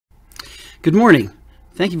Good morning.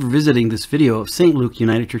 Thank you for visiting this video of St. Luke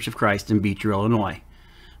United Church of Christ in Beecher, Illinois.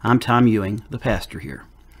 I'm Tom Ewing, the pastor here.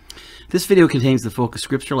 This video contains the focus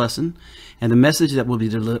scripture lesson and the message that will be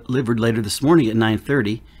delivered later this morning at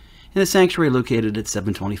 9:30 in the sanctuary located at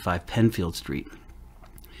 725 Penfield Street.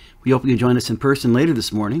 We hope you can join us in person later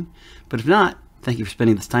this morning, but if not, thank you for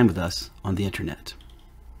spending this time with us on the internet.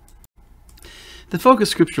 The focus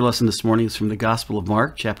scripture lesson this morning is from the Gospel of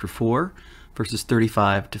Mark, chapter 4, verses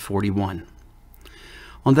 35 to 41.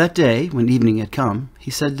 On that day, when evening had come,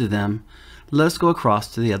 he said to them, "Let us go across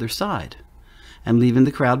to the other side." And leaving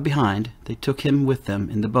the crowd behind, they took him with them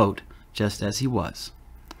in the boat, just as he was.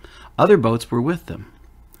 Other boats were with them.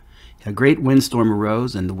 A great windstorm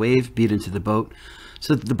arose, and the waves beat into the boat,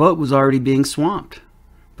 so that the boat was already being swamped.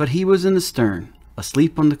 But he was in the stern,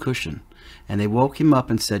 asleep on the cushion. And they woke him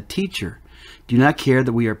up and said, "Teacher, do you not care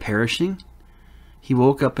that we are perishing?" He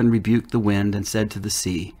woke up and rebuked the wind and said to the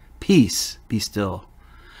sea, "Peace, be still."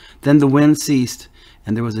 Then the wind ceased,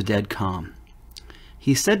 and there was a dead calm.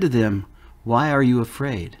 He said to them, "Why are you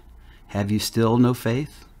afraid? Have you still no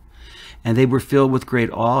faith?" And they were filled with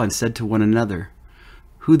great awe and said to one another,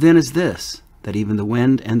 "Who then is this, that even the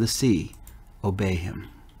wind and the sea obey him?"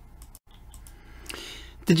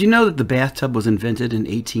 Did you know that the bathtub was invented in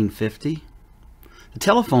 1850? The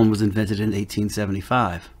telephone was invented in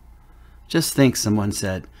 1875. Just think, someone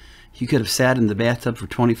said, you could have sat in the bathtub for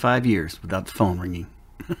 25 years without the phone ringing.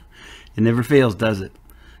 It never fails, does it?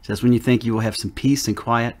 Just when you think you will have some peace and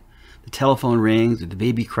quiet, the telephone rings, or the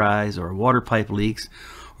baby cries, or a water pipe leaks,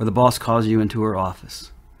 or the boss calls you into her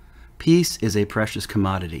office. Peace is a precious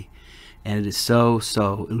commodity, and it is so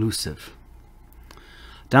elusive.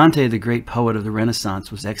 Dante, the great poet of the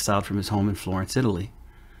Renaissance, was exiled from his home in Florence, Italy.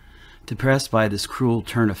 Depressed by this cruel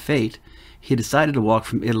turn of fate, he decided to walk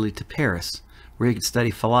from Italy to Paris, where he could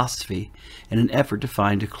study philosophy in an effort to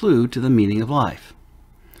find a clue to the meaning of life.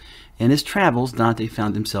 In his travels, Dante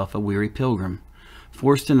found himself a weary pilgrim,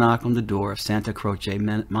 forced to knock on the door of Santa Croce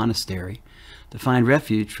Monastery to find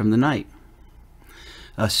refuge from the night.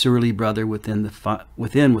 A surly brother within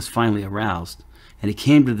was finally aroused, and he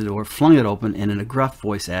came to the door, flung it open, and in a gruff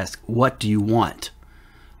voice asked, "What do you want?"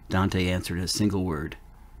 Dante answered in a single word,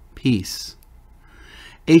 "Peace."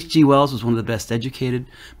 H.G. Wells was one of the best educated,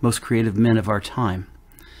 most creative men of our time.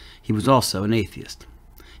 He was also an atheist.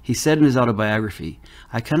 He said in his autobiography,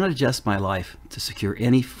 "I cannot adjust my life to secure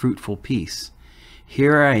any fruitful peace.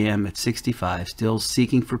 Here I am at 65, still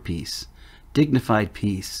seeking for peace. Dignified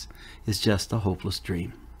peace is just a hopeless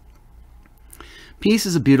dream." Peace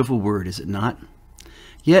is a beautiful word, is it not?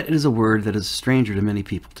 Yet it is a word that is a stranger to many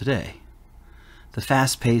people today. The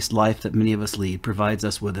fast-paced life that many of us lead provides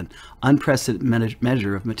us with an unprecedented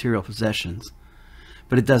measure of material possessions,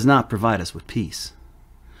 but it does not provide us with peace.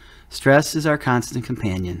 Stress is our constant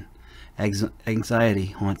companion. Anxiety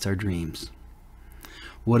haunts our dreams.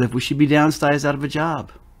 What if we should be downsized out of a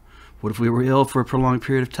job? What if we were ill for a prolonged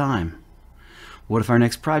period of time? What if our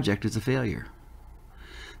next project is a failure?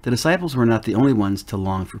 The disciples were not the only ones to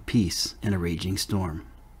long for peace in a raging storm.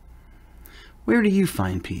 Where do you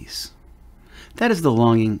find peace? That is the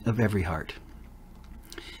longing of every heart.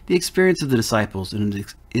 The experience of the disciples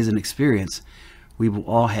is an experience we will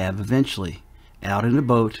all have eventually, out in a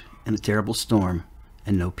boat in a terrible storm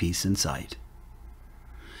and no peace in sight.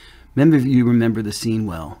 Many of you remember the scene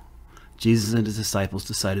well. Jesus and his disciples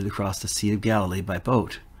decided to cross the Sea of Galilee by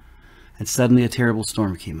boat, and suddenly a terrible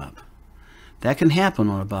storm came up. That can happen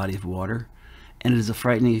on a body of water, and it is a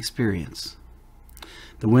frightening experience.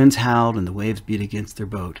 The winds howled and the waves beat against their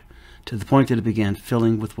boat, to the point that it began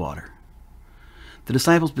filling with water. The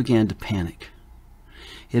disciples began to panic.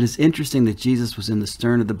 It is interesting that Jesus was in the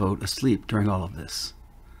stern of the boat asleep during all of this.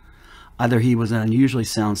 Either he was an unusually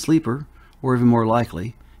sound sleeper, or even more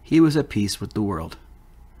likely, he was at peace with the world.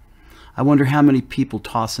 I wonder how many people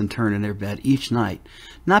toss and turn in their bed each night,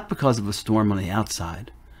 not because of a storm on the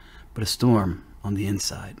outside, but a storm on the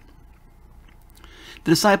inside.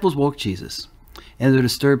 The disciples woke Jesus. In their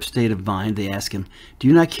disturbed state of mind, they ask him, "Do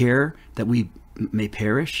you not care that we may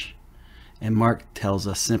perish?" And Mark tells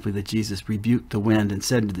us simply that Jesus rebuked the wind and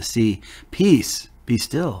said to the sea, "Peace, be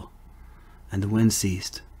still." And the wind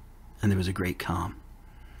ceased, and there was a great calm.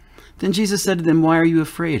 Then Jesus said to them, "Why are you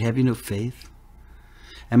afraid? Have you no faith?"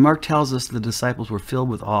 And Mark tells us the disciples were filled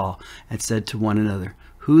with awe and said to one another,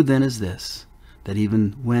 "Who then is this, that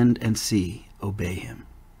even wind and sea obey him?"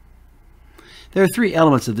 There are three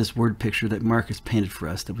elements of this word picture that Mark has painted for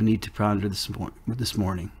us that we need to ponder this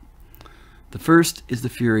morning. The first is the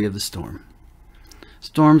fury of the storm.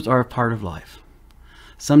 Storms are a part of life.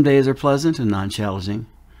 Some days are pleasant and non-challenging,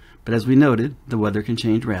 but as we noted, the weather can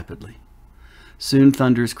change rapidly. Soon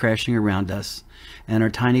thunder is crashing around us, and our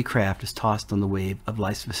tiny craft is tossed on the wave of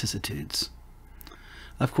life's vicissitudes.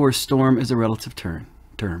 Of course, storm is a relative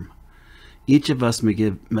term. Each of us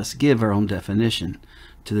must give our own definition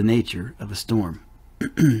to the nature of a storm.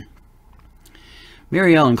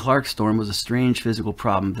 Mary Ellen Clark's storm was a strange physical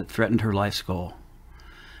problem that threatened her life's goal.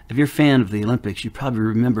 If you're a fan of the Olympics, you probably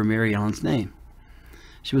remember Mary Ellen's name.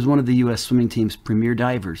 She was one of the U.S. swimming team's premier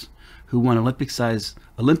divers who won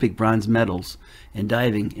Olympic bronze medals in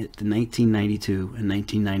diving at the 1992 and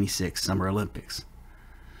 1996 Summer Olympics.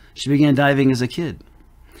 She began diving as a kid.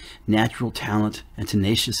 Natural talent and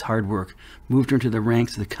tenacious hard work moved her into the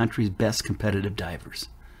ranks of the country's best competitive divers.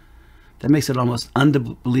 That makes it almost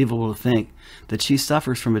unbelievable to think that she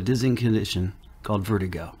suffers from a dizzying condition called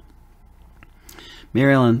vertigo.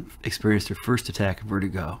 Mary Ellen experienced her first attack of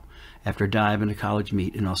vertigo after a dive in a college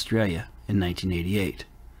meet in Australia in 1988.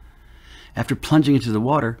 After plunging into the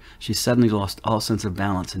water, she suddenly lost all sense of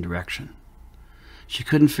balance and direction. She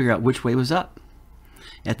couldn't figure out which way was up.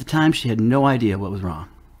 At the time, she had no idea what was wrong.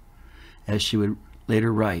 As she would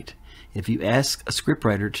later write, if you ask a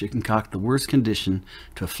scriptwriter to concoct the worst condition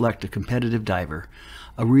to afflict a competitive diver,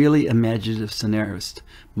 a really imaginative scenarist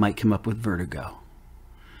might come up with vertigo.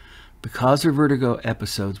 Because her vertigo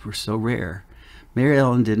episodes were so rare, Mary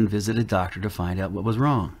Ellen didn't visit a doctor to find out what was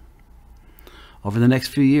wrong. Over the next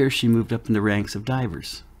few years, she moved up in the ranks of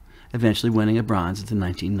divers, eventually winning a bronze at the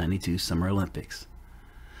 1992 Summer Olympics.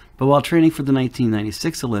 But while training for the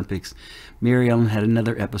 1996 Olympics, Mary Ellen had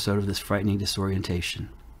another episode of this frightening disorientation.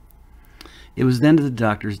 It was then that the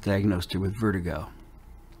doctors diagnosed her with vertigo.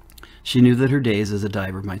 She knew that her days as a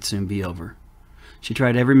diver might soon be over. She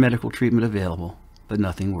tried every medical treatment available, but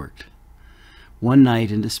nothing worked. One night,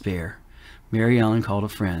 in despair, Mary Ellen called a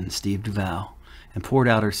friend, Steve Duval, and poured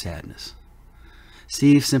out her sadness.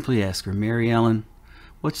 Steve simply asked her, "Mary Ellen,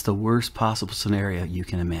 what's the worst possible scenario you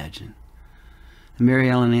can imagine?" And Mary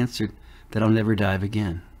Ellen answered that I'll never dive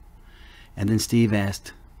again. And then Steve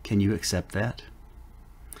asked, "Can you accept that?"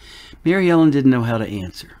 Mary Ellen didn't know how to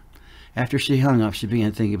answer. After she hung up, she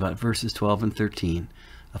began thinking about verses 12 and 13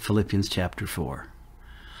 of Philippians chapter 4.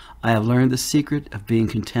 I have learned the secret of being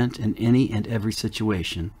content in any and every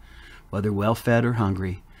situation, whether well-fed or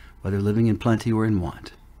hungry, whether living in plenty or in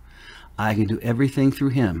want. I can do everything through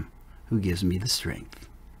him who gives me the strength.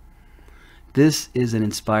 This is an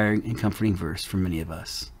inspiring and comforting verse for many of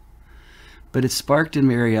us. But it sparked in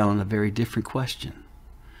Mary Ellen a very different question.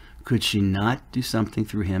 Could she not do something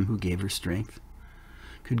through him who gave her strength?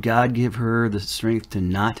 Could God give her the strength to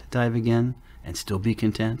not dive again and still be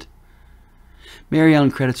content? Mary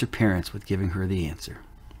Ellen credits her parents with giving her the answer.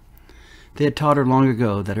 They had taught her long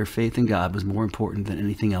ago that her faith in God was more important than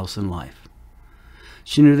anything else in life.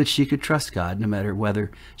 She knew that she could trust God no matter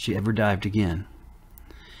whether she ever dived again.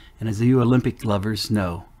 And as you Olympic lovers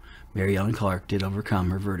know, Mary Ellen Clark did overcome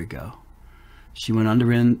her vertigo. She went on to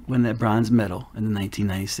win that bronze medal in the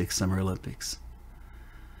 1996 Summer Olympics.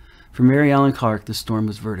 For Mary Ellen Clark, the storm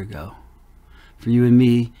was vertigo. For you and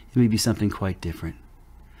me, it may be something quite different.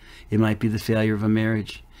 It might be the failure of a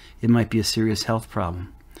marriage. It might be a serious health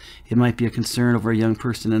problem. It might be a concern over a young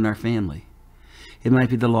person in our family. It might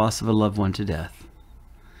be the loss of a loved one to death.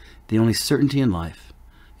 The only certainty in life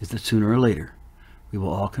is that sooner or later, we will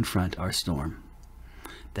all confront our storm.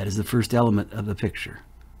 That is the first element of the picture,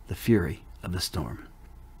 the fury of the storm.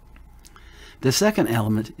 The second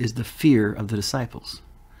element is the fear of the disciples.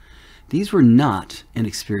 These were not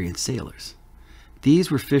inexperienced sailors. These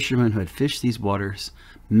were fishermen who had fished these waters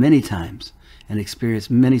many times and experienced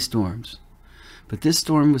many storms. But this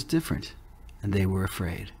storm was different, and they were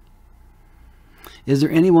afraid. Is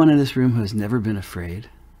there anyone in this room who has never been afraid?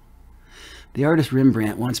 The artist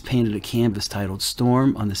Rembrandt once painted a canvas titled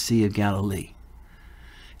Storm on the Sea of Galilee.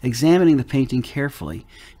 Examining the painting carefully,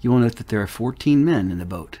 you will note that there are 14 men in the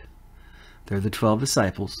boat. There are the 12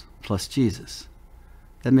 disciples plus Jesus.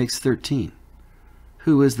 That makes 13.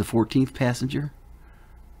 Who is the 14th passenger?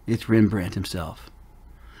 It's Rembrandt himself.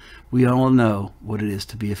 We all know what it is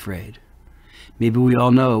to be afraid. Maybe we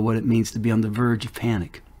all know what it means to be on the verge of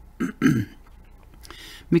panic.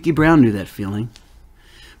 Mickey Brown knew that feeling.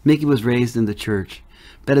 Mickey was raised in the church,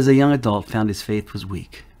 but as a young adult found his faith was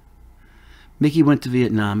weak. Mickey went to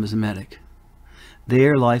Vietnam as a medic.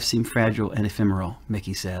 There, life seemed fragile and ephemeral,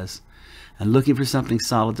 Mickey says, and looking for something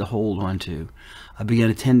solid to hold on to, I began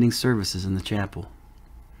attending services in the chapel.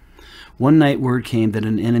 One night word came that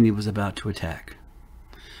an enemy was about to attack.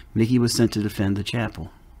 Mickey was sent to defend the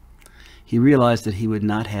chapel. He realized that he would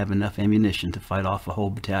not have enough ammunition to fight off a whole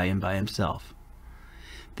battalion by himself.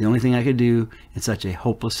 The only thing I could do in such a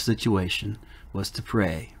hopeless situation was to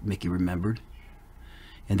pray, Mickey remembered.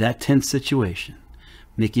 In that tense situation,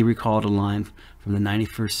 Mickey recalled a line from the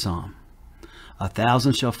 91st Psalm.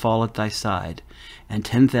 1,000 shall fall at thy side, and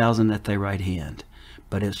 10,000 at thy right hand,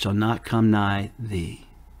 but it shall not come nigh thee.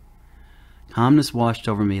 Calmness washed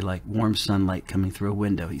over me like warm sunlight coming through a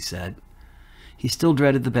window, he said. He still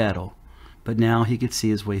dreaded the battle, but now he could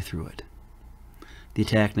see his way through it. The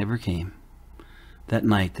attack never came. That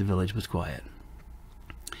night the village was quiet.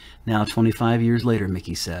 Now, 25 years later,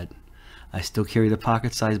 Mickey said, I still carry the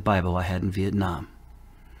pocket-sized Bible I had in Vietnam.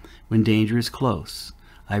 When danger is close,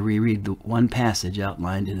 I reread the one passage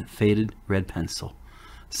outlined in a faded red pencil,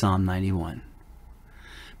 Psalm 91.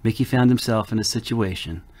 Mickey found himself in a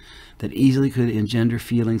situation that easily could engender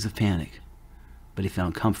feelings of panic, but he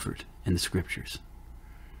found comfort in the scriptures.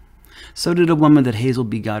 So did a woman that Hazel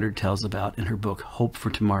B. Goddard tells about in her book, Hope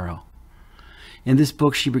for Tomorrow. In this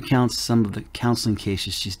book, she recounts some of the counseling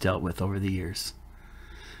cases she's dealt with over the years.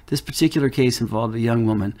 This particular case involved a young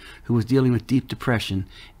woman who was dealing with deep depression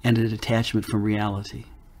and a detachment from reality.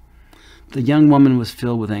 The young woman was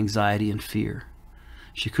filled with anxiety and fear.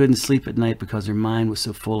 She couldn't sleep at night because her mind was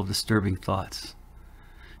so full of disturbing thoughts.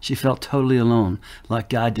 She felt totally alone, like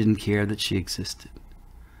God didn't care that she existed.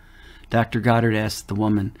 Dr. Goddard asked the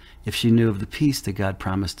woman if she knew of the peace that God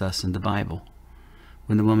promised us in the Bible.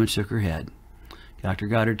 When the woman shook her head, Dr.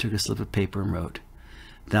 Goddard took a slip of paper and wrote,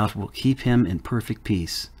 Thou wilt keep him in perfect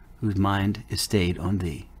peace, whose mind is stayed on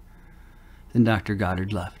thee. Then Dr.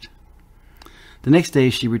 Goddard left. The next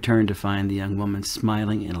day she returned to find the young woman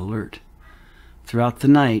smiling and alert. Throughout the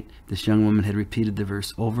night, this young woman had repeated the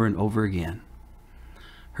verse over and over again.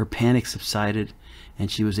 Her panic subsided,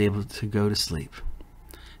 and she was able to go to sleep.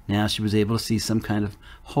 Now she was able to see some kind of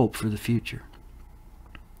hope for the future.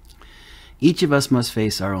 Each of us must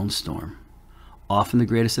face our own storm. Often the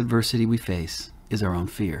greatest adversity we face is our own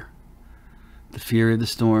fear. The fear of the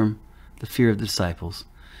storm, the fear of the disciples,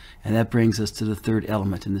 and that brings us to the third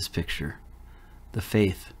element in this picture, the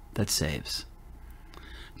faith that saves.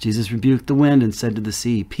 Jesus rebuked the wind and said to the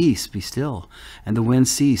sea, Peace, be still. And the wind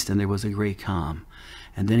ceased, and there was a great calm.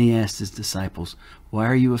 And then he asked his disciples, Why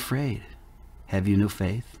are you afraid? Have you no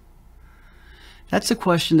faith? That's a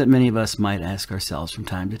question that many of us might ask ourselves from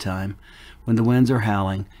time to time when the winds are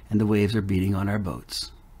howling and the waves are beating on our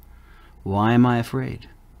boats. Why am I afraid?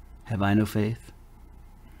 Have I no faith?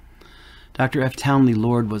 Dr. F. Townley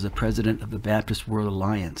Lord was a president of the Baptist World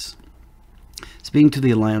Alliance. Speaking to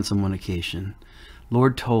the Alliance on one occasion,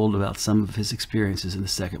 Lord told about some of his experiences in the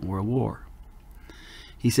Second World War.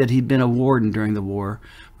 He said he'd been a warden during the war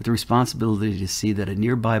with the responsibility to see that a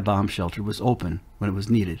nearby bomb shelter was open when it was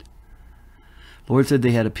needed. Lord said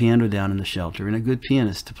they had a piano down in the shelter and a good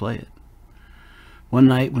pianist to play it. One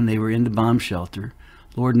night when they were in the bomb shelter,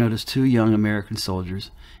 Lord noticed 2 young American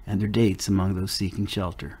soldiers and their dates among those seeking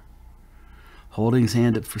shelter. Holding his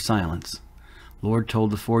hand up for silence, Lord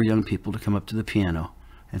told the 4 young people to come up to the piano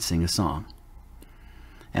and sing a song.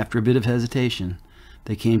 After a bit of hesitation,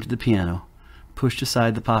 they came to the piano, pushed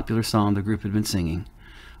aside the popular song the group had been singing,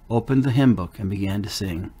 opened the hymn book and began to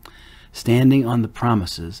sing, Standing on the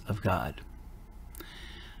Promises of God.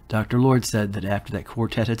 Dr. Lord said that after that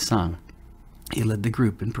quartet had sung, he led the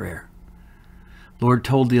group in prayer. Lord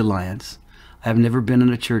told the Alliance, I have never been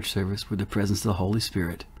in a church service where the presence of the Holy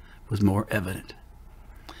Spirit was more evident.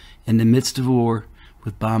 In the midst of war,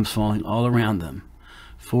 with bombs falling all around them,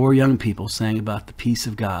 4 young people sang about the peace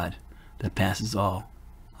of God that passes all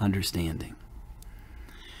understanding.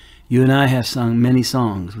 You and I have sung many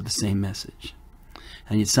songs with the same message,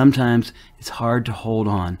 and yet sometimes it's hard to hold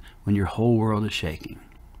on when your whole world is shaking.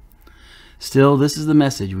 Still, this is the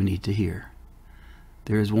message we need to hear.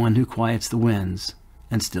 There is one who quiets the winds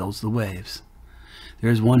and stills the waves. There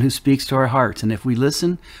is one who speaks to our hearts, and if we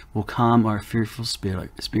listen, will calm our fearful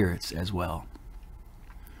spirits as well.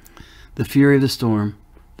 The fury of the storm,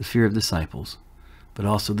 the fear of disciples, but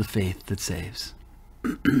also the faith that saves.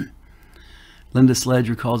 Linda Sledge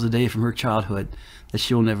recalls a day from her childhood that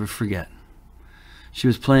she will never forget. She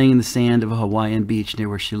was playing in the sand of a Hawaiian beach near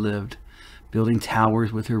where she lived, building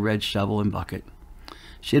towers with her red shovel and bucket.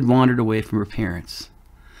 She had wandered away from her parents.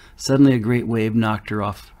 Suddenly a great wave knocked her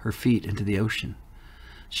off her feet into the ocean.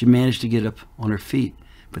 She managed to get up on her feet,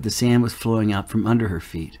 but the sand was flowing out from under her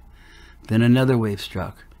feet. Then another wave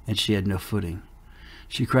struck, and she had no footing.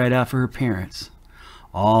 She cried out for her parents.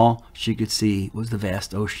 All she could see was the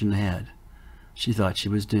vast ocean ahead. She thought she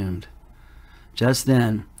was doomed. Just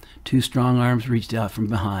then, 2 strong arms reached out from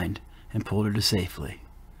behind and pulled her to safety.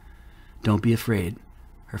 Don't be afraid,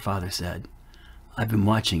 her father said. I've been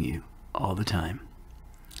watching you all the time.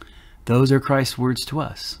 Those are Christ's words to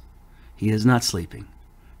us. He is not sleeping.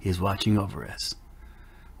 He is watching over us.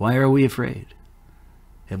 Why are we afraid?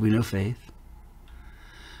 Have we no faith?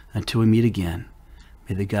 Until we meet again,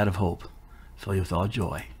 may the God of hope fill you with all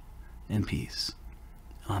joy and peace.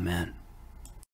 Amen.